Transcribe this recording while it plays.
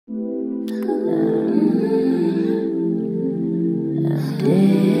Hey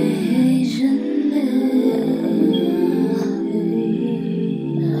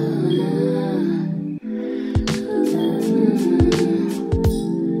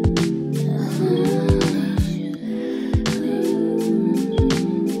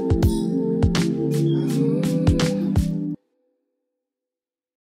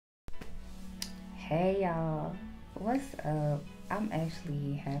y'all, what's up? I'm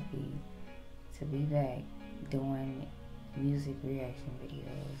actually happy to be back doing music reaction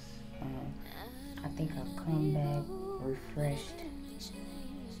videos. I think I've come back refreshed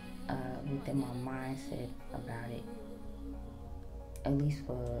within my mindset about it, at least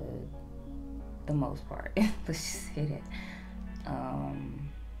for the most part. Let's just say that.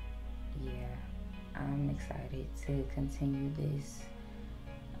 Yeah, I'm excited to continue this.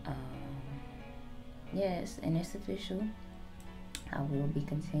 Yes, and it's official. I will be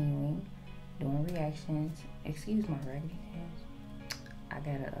continuing doing reactions. Excuse my raggedy hands. I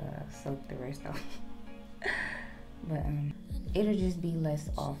gotta soak the rest off. But it'll just be less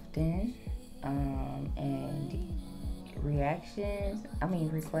often. And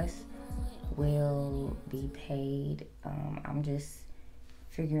requests will be paid. I'm just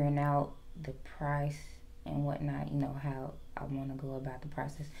figuring out the price and whatnot, you know, how I want to go about the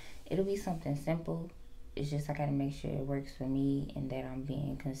process. It'll be something simple. It's just I gotta make sure it works for me and that I'm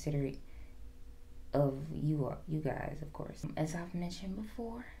being considerate of you guys, of course. As I've mentioned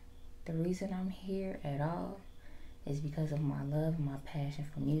before, the reason I'm here at all is because of my love and my passion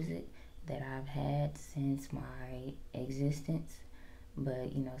for music that I've had since my existence.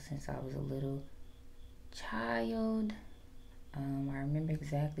 But, you know, since I was a little child, I remember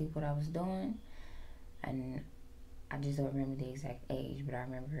exactly what I was doing, and I just don't remember the exact age, but I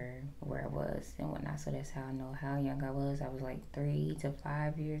remember where I was and whatnot. So that's how I know how young I was. I was like 3 to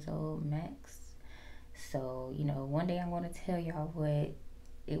 5 years old max. So, you know, one day I'm going to tell y'all what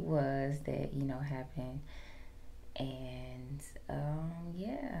it was that, you know, happened. And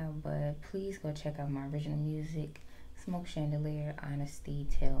yeah, but please go check out my original music. Smoke Chandelier, Honesty,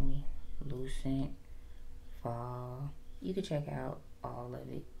 Tell Me, Lucent, Fall. You can check out all of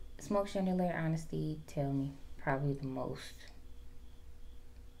it. Smoke Chandelier, Honesty, Tell Me. Probably the most,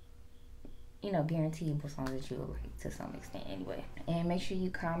 you know, guaranteed songs that you'll like to some extent anyway. And make sure you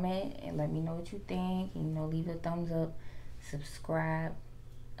comment and let me know what you think. You know, leave a thumbs up, subscribe,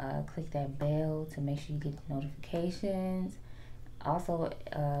 click that bell to make sure you get the notifications. Also,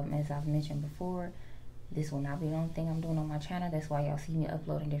 as I've mentioned before, this will not be the only thing I'm doing on my channel. That's why y'all see me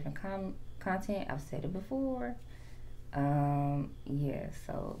uploading different content. I've said it before. Yeah,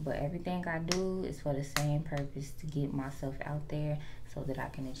 so, but everything I do is for the same purpose, to get myself out there so that I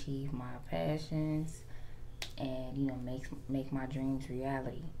can achieve my passions and, you know, make my dreams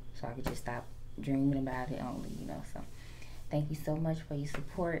reality, so I could just stop dreaming about it only, you know. So thank you so much for your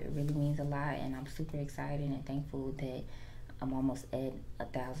support. It really means a lot, and I'm super excited and thankful that I'm almost at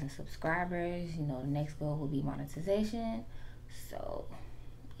 1,000 subscribers. You know, the next goal will be monetization. So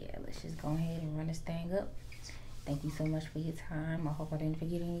yeah, let's just go ahead and run this thing up. Thank you so much for your time. I hope I didn't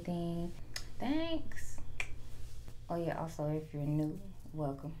forget anything. Thanks. Oh yeah, also if you're new,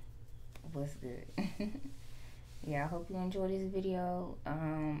 welcome. What's good? Yeah, I hope you enjoyed this video.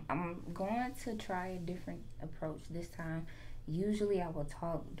 I'm going to try a different approach this time. Usually I will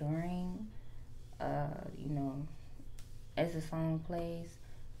talk during, you know, as the song plays.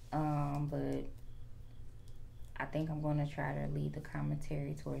 But I think I'm going to try to leave the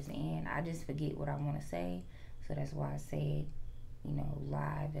commentary towards the end. I just forget what I want to say. So that's why I say it, you know,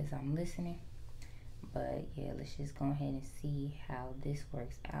 live as I'm listening. But yeah, let's just go ahead and see how this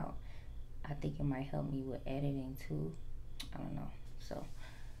works out. I think it might help me with editing too. I don't know. So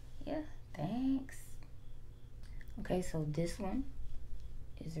yeah, thanks. Okay, so this one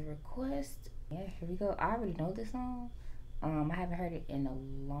is a request. Yeah, here we go. I already know this song. I haven't heard it in a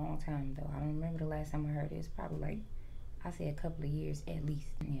long time though. I don't remember the last time I heard it. It's probably like, I say a couple of years at least.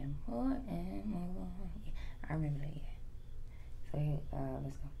 Yeah, more and more. Yeah, I remember that. Yeah. So here,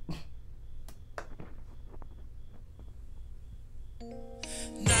 let's go.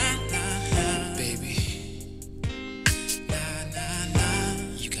 Baby,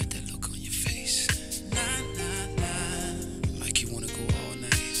 you got that look on your face, like you wanna go all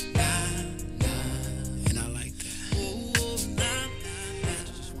night, and I like that. I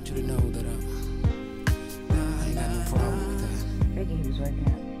just want you to know that I ain't got no problem with that. I figured he was working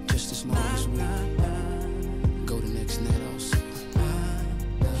out. Just as long as we go the next night also.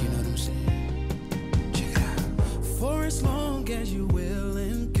 You know what I'm saying? Check it out. For as long as you're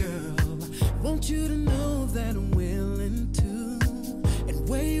willing, girl, want you to know that I'm willing to. And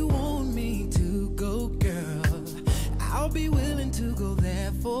where you want me, be willing to go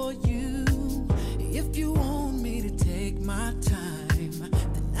there for you. If you want me to take my time,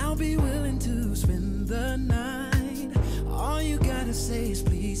 then I'll be willing to spend the night. All you gotta say is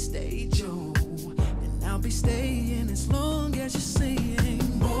please stay, Joe, and I'll be staying as long as you're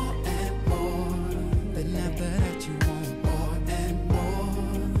saying more and more. Then after that you want more and more.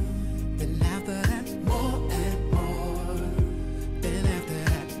 Then after that more and more. Then after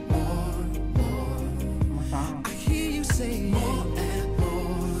that more. I hear you say more and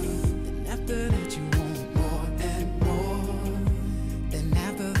more. Then after that you want more and more. Then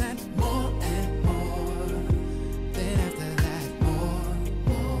after that more and more. Then after that more.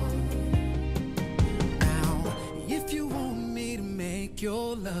 Now, if you want me to make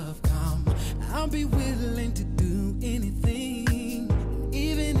your love come, I'll be willing to do anything.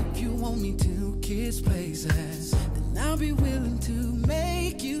 Even if you want me to kiss places, then I'll be willing to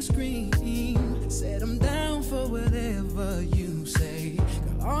make you scream. Said I'm down for whatever you say.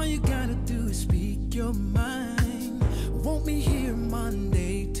 Girl, all you gotta do is speak your mind. Want me here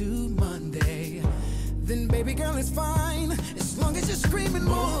Monday to Monday, then baby girl it's fine, as long as you're screaming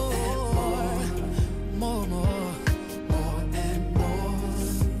more, more, more, more and more.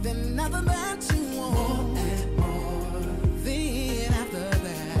 Then after that you want more and more. Then after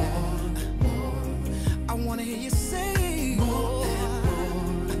that I wanna hear you say more and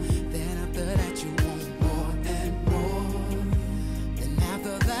more. Then after that you want more and more. Then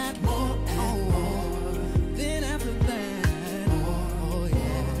after that more and more. Then after that oh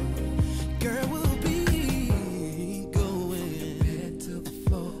yeah. Girl, we'll be going bed to the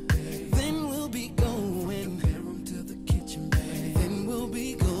floor, babe. Then we'll be going bedroom to the kitchen, babe. Then we'll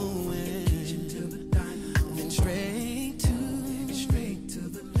be going kitchen to the dining room. Then straight to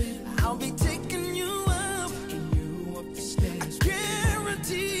the living room. I'll be taking you up the stairs. I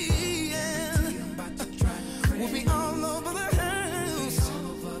guarantee, yeah. We'll be all over the house.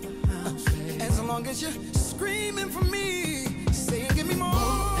 As long as you're screaming for me, saying give me more.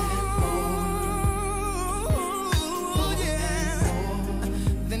 Yeah.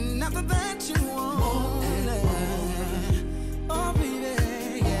 Then after that you want oh baby,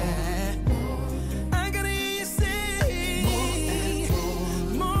 yeah. I gotta hear you say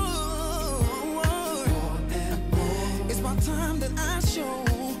more. It's about time that I show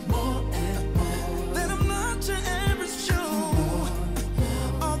that I'm not your average Joe.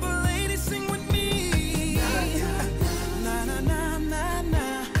 All the ladies sing with me. Na na na na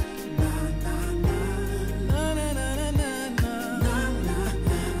na. Na na na na na na na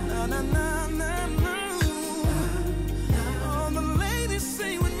na na na na na. All the ladies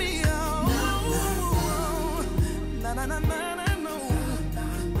sing with me. Oh, na na na na na no.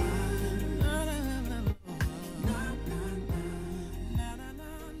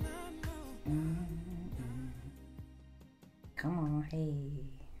 Come on, hey.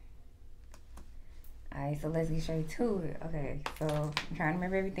 Alright, so let's get straight to it. Okay, so I'm trying to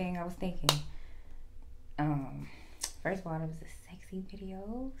remember everything I was thinking. First of all, it was a sexy video. It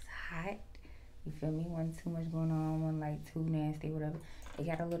was hot. You feel me? Wasn't too much going on, wasn't like too nasty, whatever. It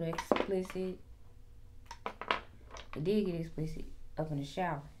got a little explicit. It did get explicit up in the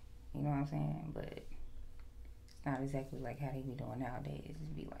shower. You know what I'm saying? But it's not exactly like how they be doing nowadays.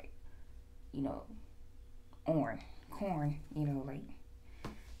 It'd be like, you know, corn, you know, like,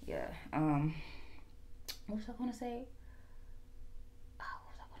 yeah. What was I gonna say?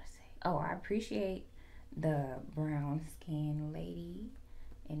 Oh, I appreciate the brown skin lady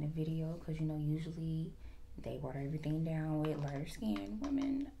in the video, because, you know, usually they water everything down with lighter skinned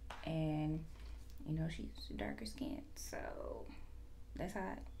women, and, you know, she's darker skinned, so that's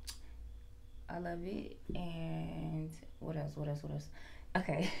hot. I love it. And what else?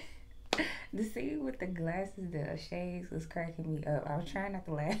 Okay. The scene with the glasses, the shades was cracking me up. I was trying not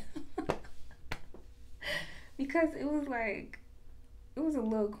to laugh because it was like, it was a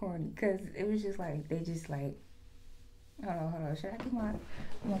little corny, because it was just like, they just like, hold on, should I get my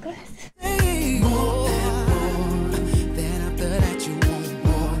glasses? Hey, more and more. Then after that you want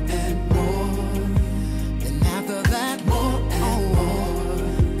more and more. Then after that more and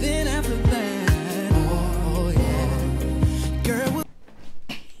more. Then after that oh yeah. Girl,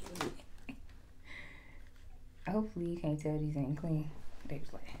 hopefully you can't tell these ain't clean. They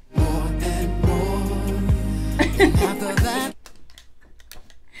was like more and more. Then after that.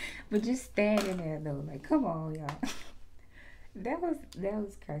 But just standing there though, like, come on, y'all. That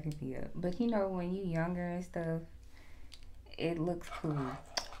was cracking me up. But you know, when you younger and stuff, it looks cool.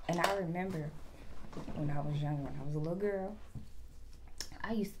 And I remember when I was younger, when I was a little girl,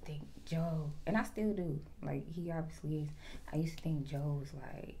 I used to think Joe, and I still do, like, he obviously is, I used to think Joe was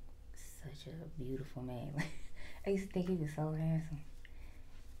like such a beautiful man. Like, I used to think he was so handsome.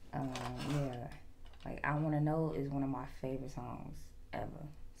 Yeah, like I Wanna Know is one of my favorite songs ever.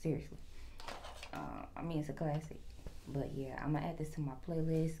 Seriously. I mean, it's a classic. But yeah, I'm gonna add this to my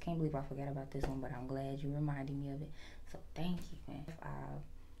playlist. Can't believe I forgot about this one, but I'm glad you reminded me of it. So thank you, man.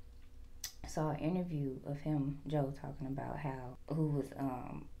 I saw an interview of him, Joe, talking about who was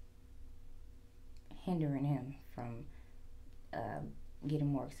hindering him from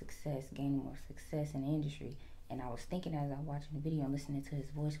gaining more success in the industry. And I was thinking as I was watching the video and listening to his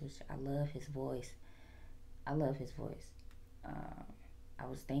voice, which I love his voice. I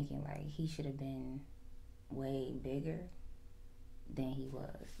was thinking like he should have been way bigger than he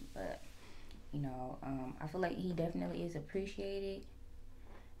was, but you know, I feel like he definitely is appreciated,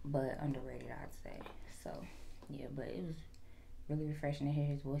 but underrated, I'd say. So yeah, but it was really refreshing to hear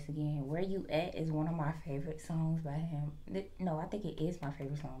his voice again. Where You At is one of my favorite songs by him. No, I think it is my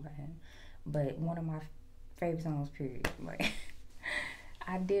favorite song by him, but one of my favorite songs, period. Like,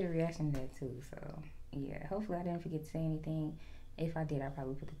 I did a reaction to that too, so yeah, hopefully I didn't forget to say anything. If I did, I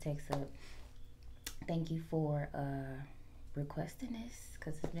probably put the text up. Thank you for requesting this,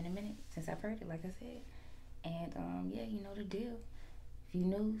 because it's been a minute since I've heard it, like I said. And yeah, you know the deal. If you're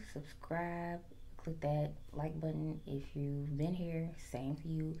new, subscribe, click that like button. If you've been here, same for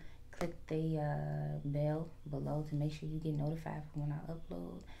you. Click the bell below to make sure you get notified for when I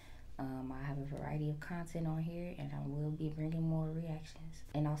upload. I have a variety of content on here, and I will be bringing more reactions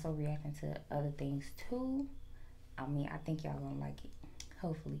and also reacting to other things too. I mean, I think y'all gonna like it,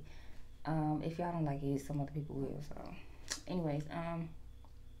 hopefully. If y'all don't like it, some other people will. So anyways,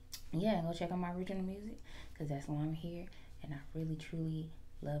 yeah, go check out my original music, because that's why I'm here, and I really truly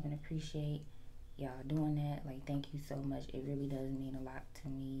love and appreciate y'all doing that. Like, thank you so much. It really does mean a lot to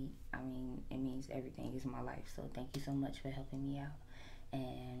me. I mean, it means everything. It's my life. So thank you so much for helping me out,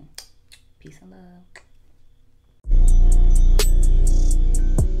 and peace and love.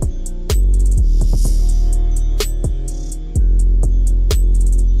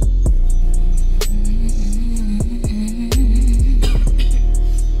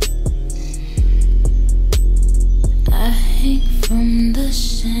 From the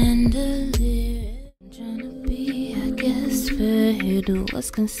chandelier, I'm trying to be, I guess, fair here to what's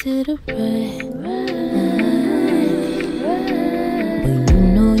considered right.